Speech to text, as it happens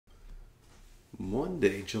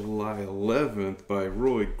Monday, July 11th by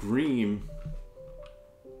Roy Grime.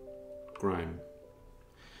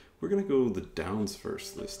 We're gonna go the downs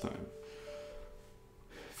first this time.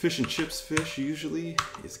 Fish and chips fish usually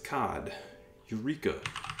is cod. Eureka.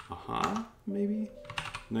 Aha, maybe?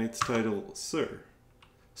 Night's title, Sir.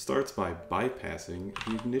 Starts by bypassing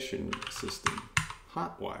the ignition system.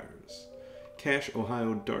 Hot wires. Cache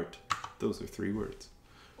Ohio Dart. Those are 3 words.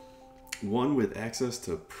 One with access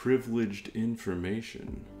to privileged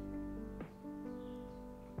information.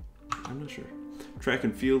 I'm not sure. Track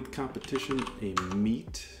and field competition, a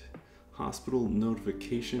meat. Hospital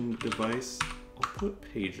notification device. I'll put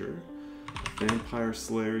pager. Vampire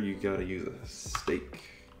slayer, you gotta use a stake.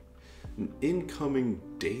 An incoming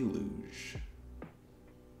deluge.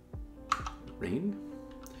 Rain?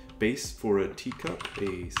 Base for a teacup,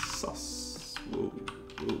 a sauce. Whoa,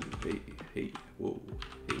 whoa, hey, whoa,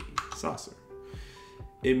 hey, saucer.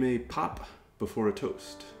 It may pop before a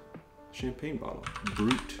toast. Champagne bottle.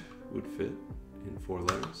 Brute would fit in 4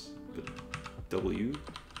 letters, but W,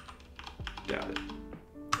 doubt it.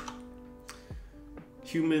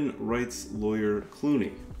 Human rights lawyer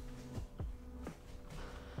Clooney.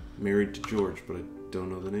 Married to George, but I don't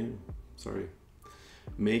know the name. Sorry.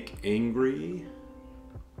 Make angry.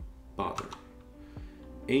 Bother.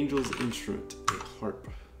 Angel's instrument, a harp.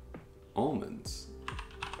 Almonds.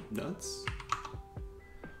 Nuts.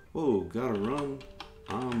 Whoa, gotta run.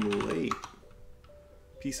 I'm late.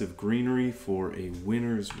 Piece of greenery for a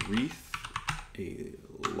winner's wreath. A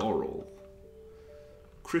laurel.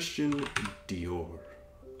 Christian Dior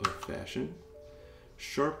of fashion.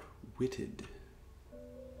 Sharp-witted.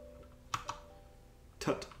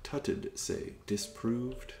 Tutted, say,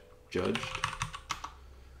 disproved, judged.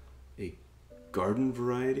 A garden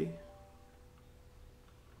variety.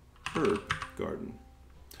 Herb garden.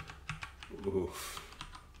 Oof.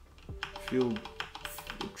 Feel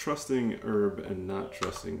trusting herb and not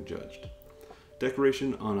trusting judged.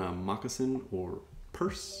 Decoration on a moccasin or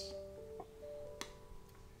purse.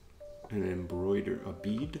 An a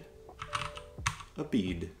bead. A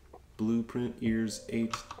bead. Blueprint, ears,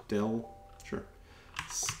 8, Dell. Sure.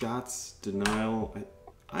 Scott's denial.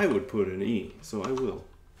 I would put an E, so I will.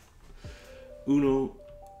 Uno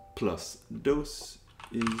plus dos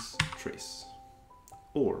is trace.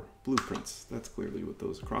 Or blueprints. That's clearly what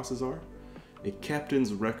those crosses are. A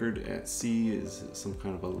captain's record at sea is some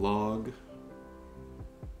kind of a log.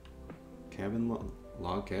 Cabin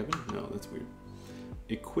log cabin? No, that's weird.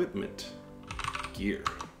 Equipment. Gear.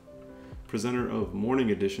 Presenter of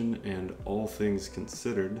Morning Edition and All Things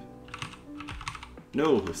Considered.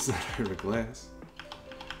 No, it's not Ira Glass.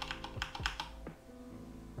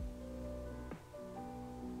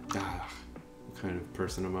 What kind of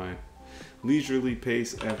person am I? Leisurely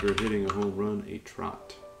pace after hitting a home run, a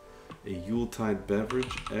trot. A Yuletide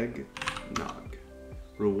beverage, egg, nog.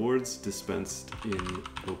 Rewards dispensed in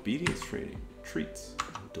obedience training, treats.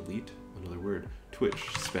 Delete, another word. Twitch,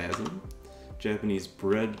 spasm. Japanese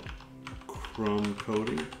bread crumb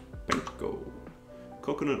coating, banko.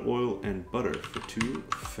 Coconut oil and butter for 2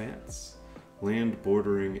 fats. Land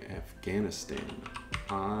bordering Afghanistan.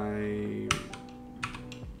 I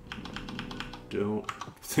don't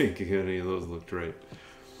think any of those looked right.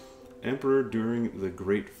 Emperor during the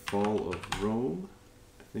Great Fall of Rome.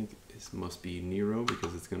 I think this must be Nero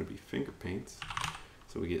because it's going to be finger paints.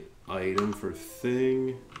 So we get item for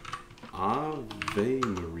thing. Ave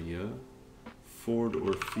Maria. Ford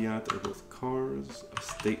or Fiat are both cars. A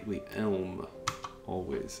stately elm.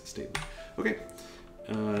 Always stately. Okay.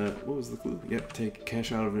 What was the clue? Yep, take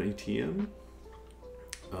cash out of an ATM.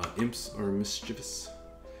 Imps are mischievous.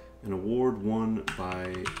 An award won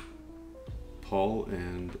by Paul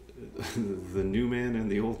and the new man and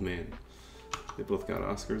the old man. They both got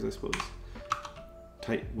Oscars, I suppose.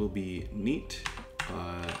 Tight will be neat.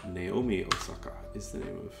 Naomi Osaka is the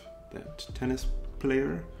name of that tennis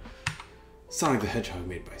player. Sonic the Hedgehog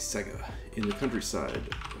made by Sega. In the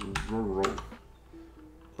countryside. Rural.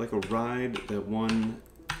 Like a ride that one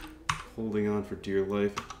holding on for dear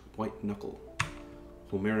life. White Knuckle.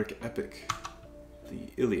 Homeric epic. The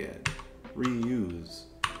Iliad. Reuse.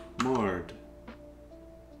 Marred.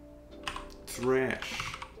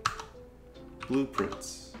 Thrash.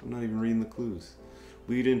 Blueprints. I'm not even reading the clues.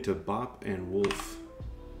 Lead into Bop and Wolf.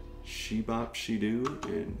 She Bop, She Do,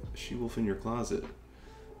 and She Wolf in Your Closet.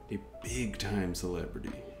 A big time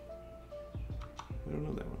celebrity. I don't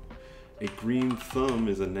know that one. A green thumb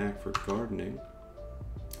is a knack for gardening.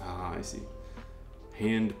 Ah, I see.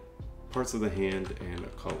 Hand, parts of the hand, and a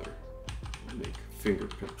color. Make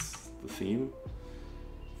fingerprints. The theme.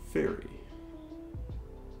 Fairy.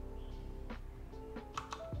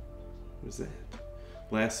 What is that?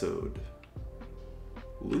 Lassoed.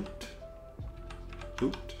 Looped.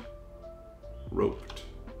 Hooped. Roped.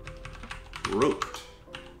 Roped.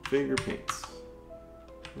 Finger paints.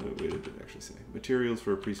 Wait, did it actually say? Materials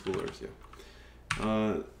for preschoolers,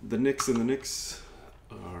 yeah. The Knicks and the Knicks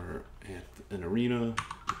are at an arena.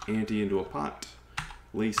 Ante into a pot.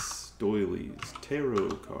 Lace doilies. Tarot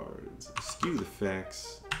cards. Skew the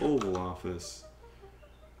facts. Oval Office.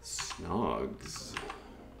 Snogs.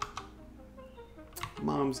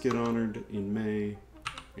 Moms get honored in May.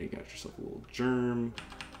 You got yourself a little germ.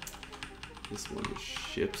 This one is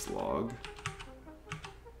ship's log.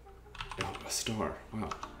 Oh, a star. Wow.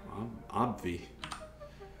 Obvi.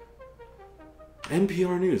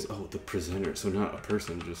 NPR News. Oh, the presenter. So not a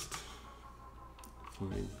person, just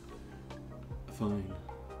fine. Fine.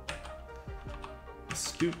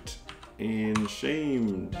 Astute and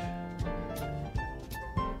shamed.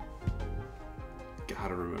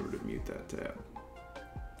 Gotta remember to mute that tab.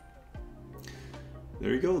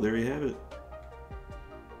 There you go. There you have it.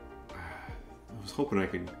 I was hoping I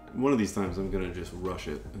could. One of these times I'm gonna just rush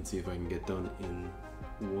it and see if I can get done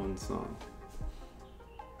in one song.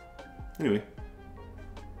 Anyway,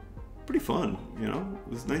 pretty fun, you know?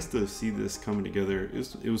 It was nice to see this coming together.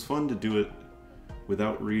 It was fun to do it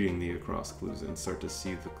without reading the across clues and start to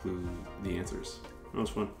see the answers. That was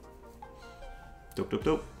fun. Dope, dope,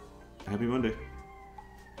 dope. Happy Monday.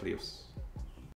 Adios.